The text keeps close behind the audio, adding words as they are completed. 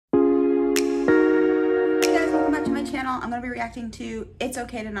channel, I'm gonna be reacting to It's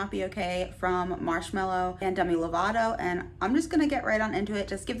Okay to Not Be Okay from MARSHMELLO and Demi Lovato, and I'm just gonna get right on into it.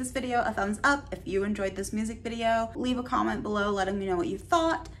 Just give this video a thumbs up if you enjoyed this music video. Leave a comment below letting me know what you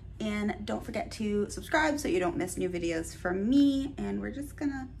thought, and don't forget to subscribe so you don't miss new videos from me. And we're just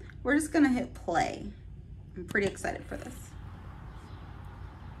gonna hit play. I'm pretty excited for this.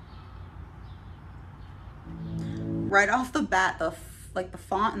 Right off the bat, the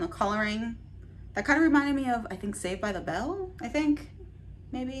font and the coloring, that kind of reminded me of, I think, Saved by the Bell, I think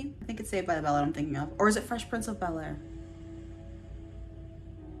it's Saved by the Bell that I'm thinking of. Or is it Fresh Prince of Bel-Air?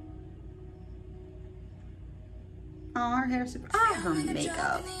 Oh, her hair's super, her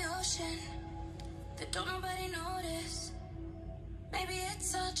makeup.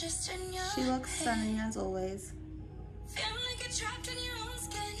 She looks stunning as always.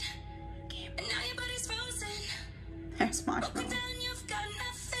 There's Marshmello.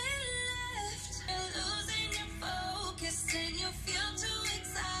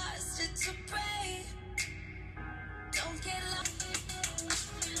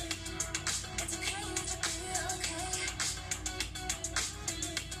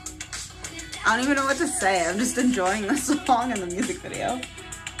 I don't even know what to say. I'm just enjoying the song and the music video.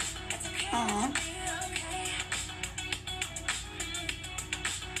 Aww.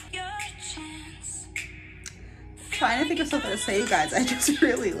 Trying to think of something to say, you guys. I just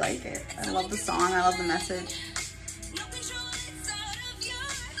really like it. I love the song. I love the message.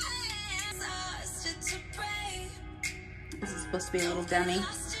 This is supposed to be a little Demi.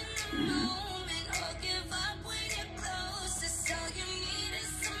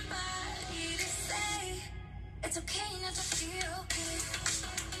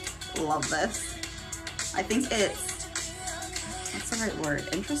 Love this. I think it's, what's the right word?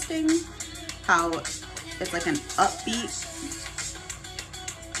 Interesting how it's like an upbeat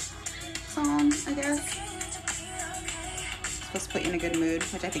song, I guess. It's supposed to put you in a good mood,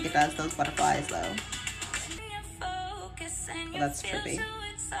 which I think it does. Those butterflies, though. Oh, that's trippy.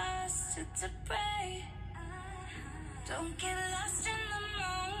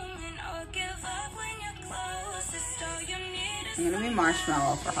 I'm gonna be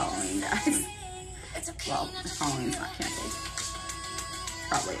Marshmello for Halloween, guys. Well, Halloween's not canceled.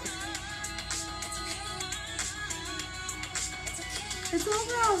 Probably is. It's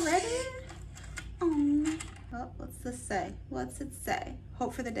over already? Oh. Well, what's this say? What's it say?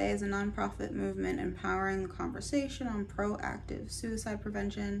 Hope for the Day is a nonprofit movement empowering the conversation on proactive suicide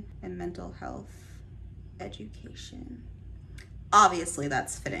prevention and mental health education. Obviously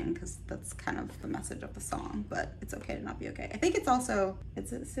that's fitting because that's kind of the message of the song, but it's okay to not be okay. I think it's also,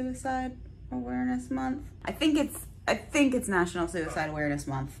 is it Suicide Awareness Month? I think it's National Suicide Awareness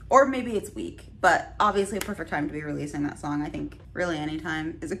Month, or maybe it's week, but obviously a perfect time to be releasing that song. I think really any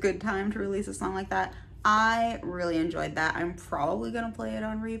time is a good time to release a song like that. I really enjoyed that. I'm probably gonna play it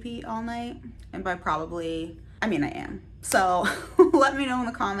on repeat all night, and by probably, I mean I am. So let me know in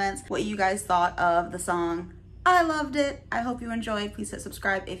the comments what you guys thought of the song. I loved it. I hope you enjoyed. Please hit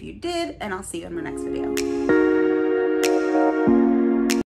subscribe if you did, and I'll see you in my next video.